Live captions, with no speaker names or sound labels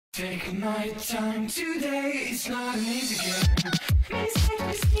Take my time today, it's not an easy game.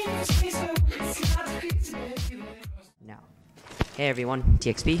 Now, hey everyone,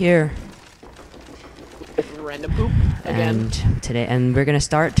 TXP here, Random poop again. and we're gonna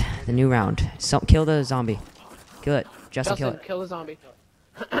start the new round. So kill the zombie. Kill it, Justin. Kill it. Kill the zombie.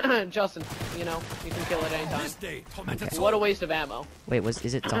 Justin, you know, you can kill it anytime. Okay. What a waste of ammo. Wait,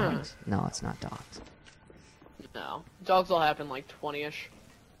 is it dogs? No, it's not dogs. No, dogs will happen like 20-ish.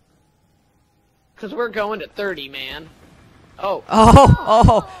 Cause we're going to 30, man. Oh.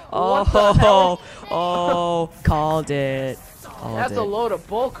 Oh, called it. That's a load of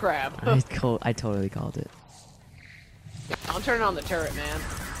bullcrap. I totally called it. I'm turning on the turret, man.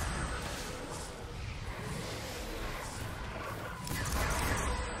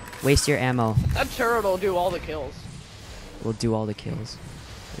 Waste your ammo. That turret will do all the kills. We'll do all the kills.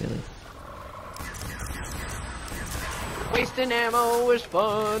 Really. Wasting ammo is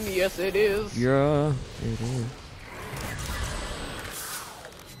fun, yes it is. Yeah, it is.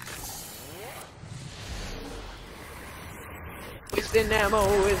 Wasting ammo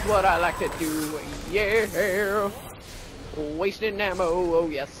is what I like to do, yeah. Wasting ammo, oh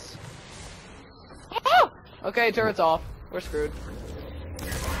yes. Ah! Okay, turret's off. We're screwed.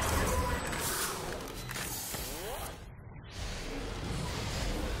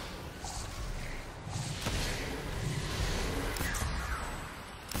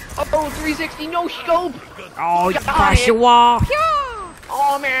 Oh, 360 no scope! Oh, you crossed your wall!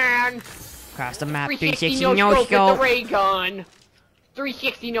 Oh man! Cross the map, 360 360 no scope with scope! the ray gun!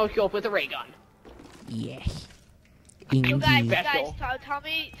 360 no scope with the ray gun. Yes. So guys, Indeed. tell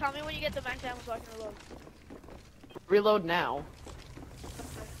me when you get the max ammo so I can reload. Reload now.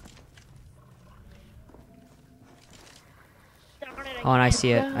 Oh, and I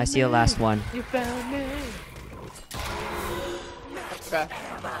see it. I see the last one. You found me. Okay.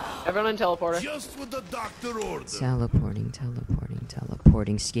 Everyone in teleporter. Just what the doctor ordered.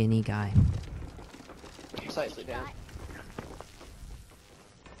 Teleporting, skinny guy. Precisely, Dan.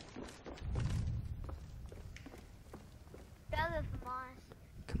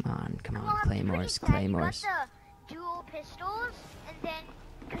 Come on, claymores. You got the dual pistols, and then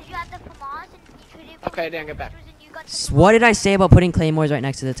because you have the FAMAS and you treat it. Okay, Dan, get back. What did I say about putting claymores right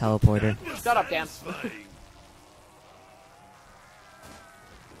next to the teleporter? Shut up, Dan.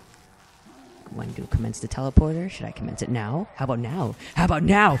 When to commence the teleporter? Should I commence it now? How about now? How about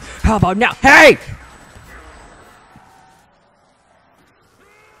now? How about now? Hey!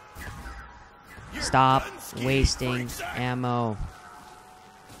 Stop wasting ammo.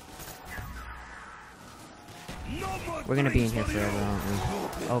 We're gonna be in here forever, aren't we?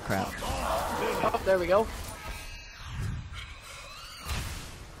 Oh crap. Oh, there we go.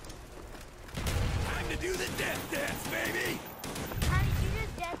 Time to do the death dance, baby.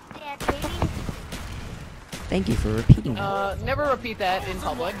 Thank you for repeating that. Never repeat that in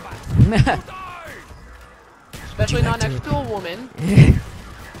public. Especially not next to a woman.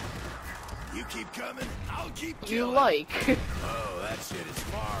 You keep coming, I'll keep You killing. like. Oh, that shit is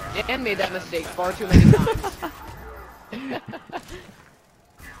far out. Dan made that mistake far too many times. He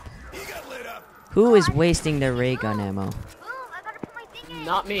got lit up. Who is wasting their ray gun ammo?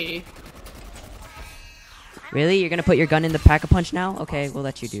 Not me. Really? You're gonna put your gun in the pack-a-punch now? Okay, we'll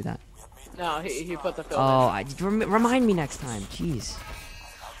let you do that. No, he put the film Oh, in. remind me next time. Jeez.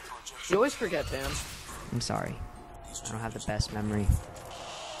 You always forget, Dan. I'm sorry. I don't have the best memory.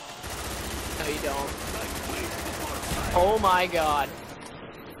 No, you don't. Oh my god.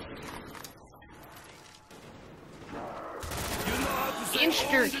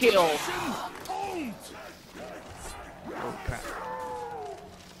 Insta kill. Oh crap.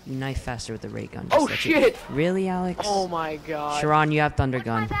 You knife faster with the ray gun. Oh Just shit! Really, Alex? Oh my god. Sharon, you have thunder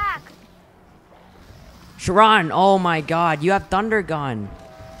gun. Sharon, oh my god, you have thunder gun.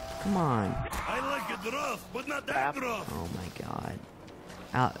 Come on. I like it rough, but not that rough. Oh my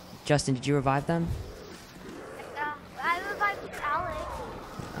god. Justin, did you revive them? I revived Alex.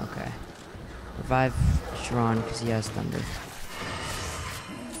 Okay. Revive Sharon because he has thunder.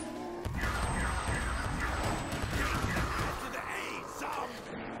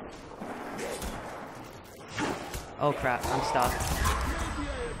 Oh crap, I'm stuck.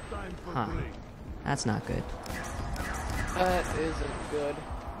 Huh. That's not good. That isn't good.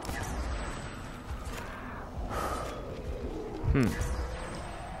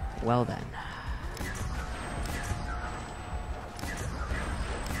 Well then.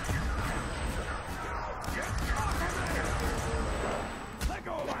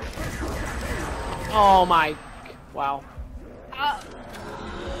 Oh my. Wow.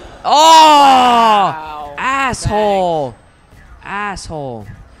 Oh! Wow. Asshole! Asshole.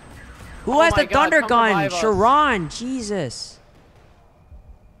 Who Oh has my the God, thunder come gun? revive us. Sharon, Jesus.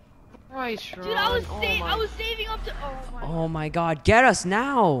 Christ, Sharon. Dude, I was my. saving up to. Oh my. Oh my God, get us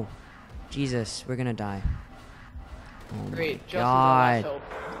now. Jesus, we're gonna die. Oh Great, my Justin's our last God.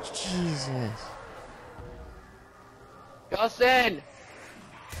 hope. Jesus. Justin!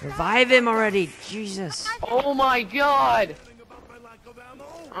 Revive him already, Jesus. Oh my God!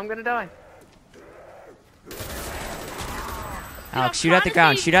 I'm gonna die. Alex, shoot at the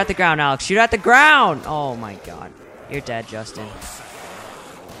ground, shoot at the ground, Alex, shoot at the ground! Oh my God. You're dead, Justin.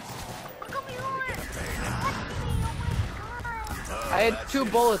 I had 2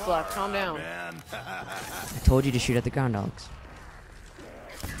 bullets left. Calm down. I told you to shoot at the ground, Alex.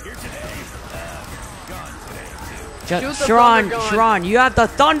 Shoot the Sharon, thunder gun. Sharon, you have the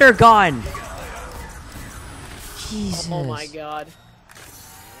thunder gun! Jesus. Oh my God.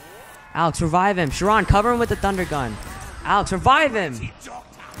 Alex, revive him. Sharon, cover him with the thunder gun. Alex, revive him!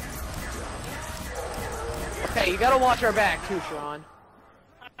 Okay, you gotta watch our back too, Sharon.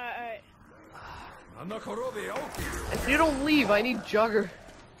 Alright. If you don't leave, I need Jugger.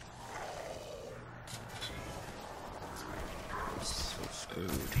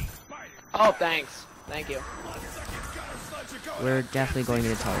 Oh, thanks. Thank you. We're definitely going to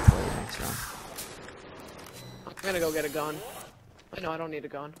get teleported next round. I'm gonna go get a gun. I know I don't need a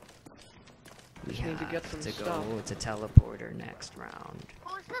gun. I just need to get some stuff. Go to teleporter next round.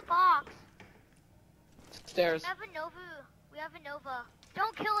 Who's the box? Stairs. We have a Nova. We have a Nova.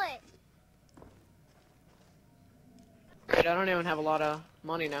 Don't kill it. Great, I don't even have a lot of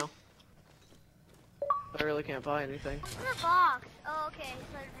money now. I really can't buy anything. Who's the box? Oh, okay.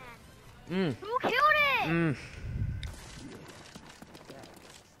 Spider-Man. Mm. Who killed it? Mm.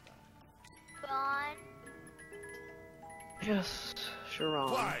 Gun. Yes,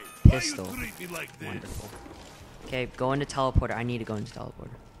 Sharon. Why? Pistol. Why you treat me like this? Wonderful. Okay, go into teleporter. I need to go into teleporter.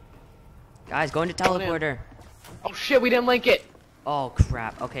 Guys, go into Going in. teleporter. Oh shit, we didn't link it. Oh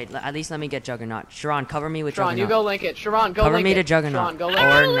crap. Okay, at least let me get Juggernaut. Sharon, cover me with Sharon, Juggernaut. you go link it. Sharon, go Cover link me it. to Juggernaut. Sharon, go I link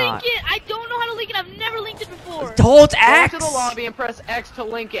gotta Or link not. it. I don't know how to link it. I've never linked it before. Hold Go X! to the lobby and press X to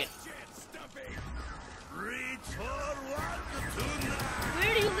link it. Reach forward tonight.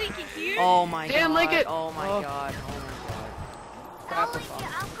 Where do you link it here? Oh my Dan, god. link it. Oh my Oh. god. Oh my god. Crap, I'll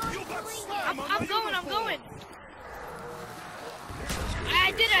link it. I'm going to link it. I'm going. I'm going.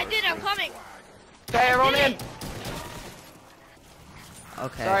 I did it. I'm coming. Okay, everyone in.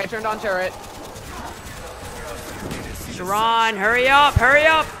 Okay. Sorry, I turned on turret. Sharon, hurry up! Hurry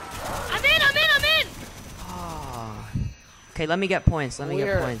up! I'm in. Ah. Okay, let me get points. Let me get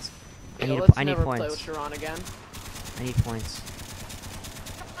Weird. points. Yeah, I let's need never play with points. Sharon again. I need points.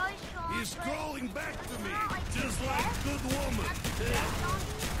 Nice shot, He's but crawling back to me, not like just this. like good woman.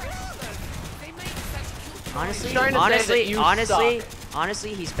 Honestly, starting to say that you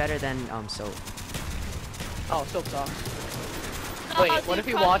honestly, he's better than Soap. Oh, still sucks. No, Wait, dude, what if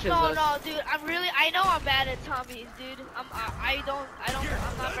he come- watches no, this? No, dude, I know I'm bad at zombies, dude. I'm not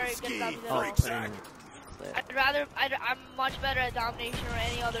very good at zombies at Oh, all. put it in clip. I'm much better at domination or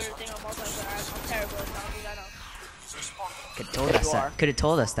any other thing on multiplayer. I'm terrible at zombies, I know. Could have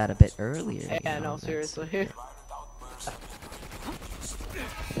told us that a bit earlier. you Yeah, know, no, that's- seriously.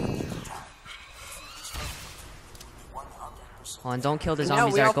 Hold on, don't kill the No,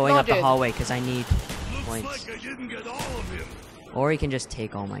 zombies we that are going up the offloaded. hallway because I need Looks points. like I didn't get all of him. Or he can just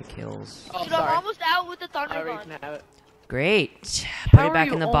take all my kills. Oh, Dude, I'm sorry. almost out with the I thunder already gun. can have it. Great. How Put it are back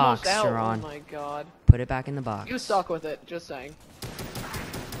you in the almost box, out? Sharon. Oh my god. Put it back in the box. You suck with it, just saying.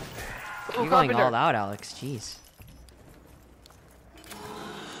 Ooh, You're going carpenter. all out, Alex. Jeez.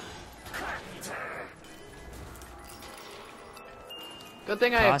 Good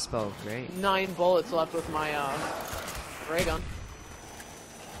thing I have Crossbow, great. 9 bullets left with my ray gun.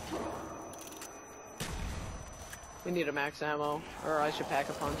 We need a max ammo, or I should pack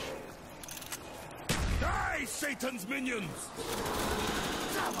a punch. Die, Satan's minions!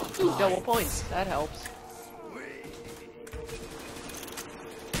 Ooh, double points. That helps.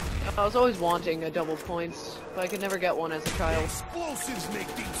 I was always wanting a double points, but I could never get one as a child. Explosives make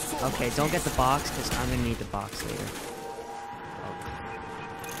things so Okay, much don't get the box because I'm gonna need the box later.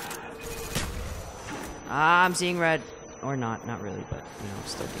 Ah, I'm seeing red. Or not really, but you know,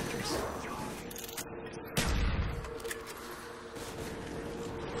 still dangerous.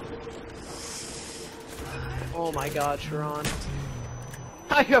 Oh my god, Sharon.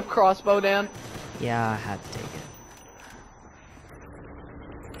 I have crossbow, Dan. Yeah, I had to take it.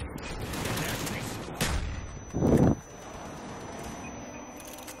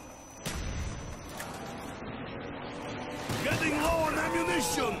 Getting low on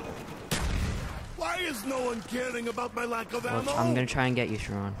ammunition! Why is no one caring about my lack of Well, ammo? I'm gonna try and get you,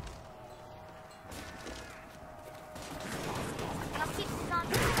 Sharon.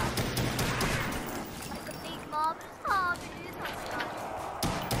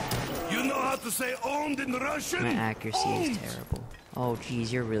 to say owned in Russian? My accuracy is Owned. terrible. Oh,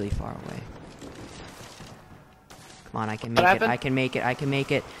 geez, you're really far away. Come on, I can What make it. happened? I can make it. I can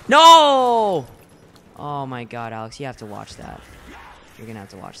make it. No! Oh my God, Alex, you have to watch that. You're gonna have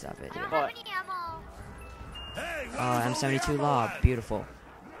to watch that I video. don't What? have any ammo. Hey, Oh, M72 lob, beautiful.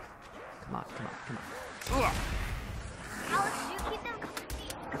 Come on, come on, come on. Alex, you keep them coming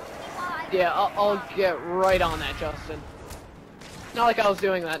while I Yeah, I'll get right on that, Justin. Not like I was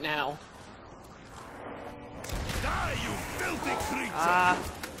doing that now. Die, you filthy creature! Ah.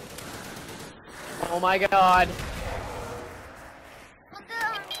 Oh my God. put the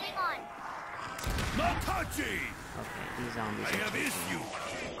thing on. Matachi! Okay, these zombies I are have taking issue.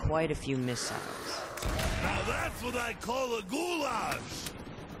 quite a few missiles. Now that's what I call a goulash.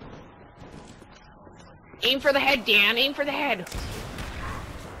 Aim for the head, Dan. Aim for the head.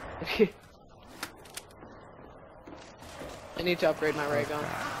 I need to upgrade my ray gun.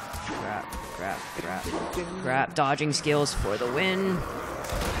 Crap, crap, crap. Crap, dodging skills for the win.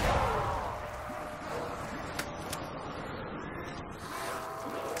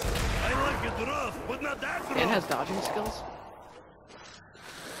 I like it rough, but not that rough. Dan has dodging skills.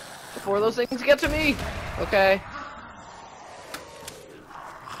 Before those things get to me. Okay.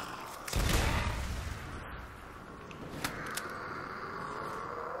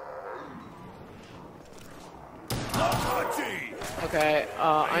 Matachi! Okay.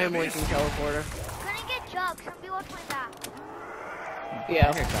 I am linking teleporter. Couldn't get jugs. Some people are coming back.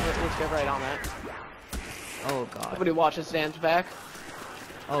 Yeah. Here it comes. Let's get right on that. Oh God. Nobody watches Dan's back.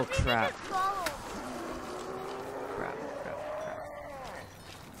 Oh crap. Just follow. Crap, crap,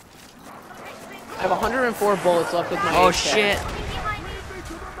 crap. I have 104 bullets left with my Oh AK. shit. Coming behind me.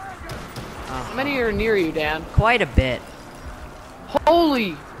 How many are near you, Dan? Quite a bit.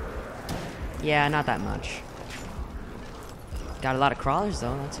 Holy! Yeah, not that much. Got a lot of crawlers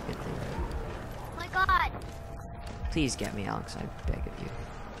though, that's a good thing. Oh my God. Please get me, Alex, I beg of you.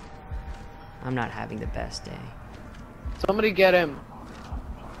 I'm not having the best day. Somebody get him.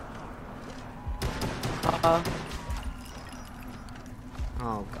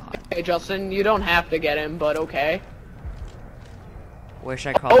 Oh God. Hey, Justin, you don't have to get him, but okay. Where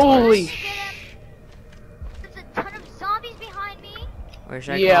should I crawl Holy towards? Get him. There's a ton of zombies behind me. Where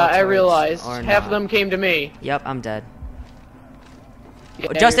should I Yeah, crawl I towards, realized. or Half not? of them came to me. Yep, I'm dead. Yeah,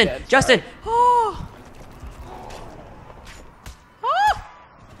 Oh, you're Justin! dead, Justin! Oh! Oh!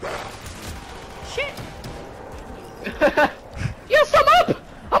 Shit! sorry. Yes, I'm up!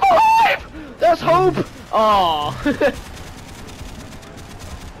 I'm alive! There's hope! Oh.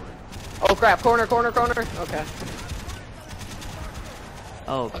 Oh crap, corner, corner, corner. Okay.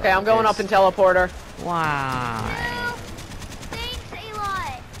 Oh, Okay, I'm going up in teleporter. Why? Thanks,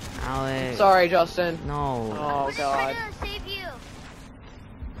 Eli. Alex. Sorry, Justin. No. Oh We're god. trying to save you.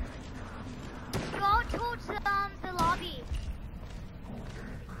 Go towards the lobby.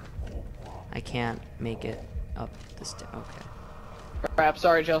 I can't make it up the stair. Okay. Crap,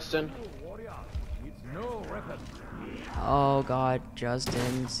 sorry, Justin. Oh God,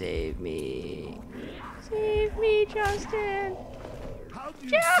 Justin, save me. Save me, Justin. How do you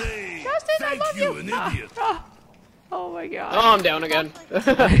say Justin, I thank love you, you. an idiot? Oh my God. Oh, I'm down again.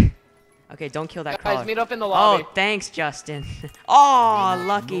 Okay, don't kill that Guys, crawler. meet up in the lobby. Oh, thanks, Justin. Oh,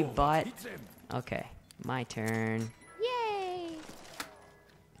 lucky butt. Okay, my turn. Yay!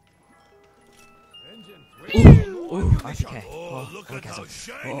 Ooh, okay. Oh, look at guys, how oh,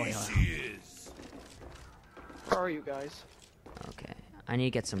 shiny yeah. she is. Where are you guys? Okay, I need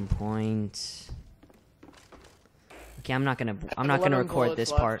to get some points. Okay, I'm not gonna 11 record bullets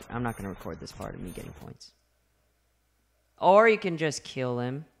this left. part. I'm not gonna record this part of me getting points. Or you can just kill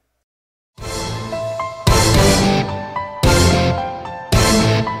him.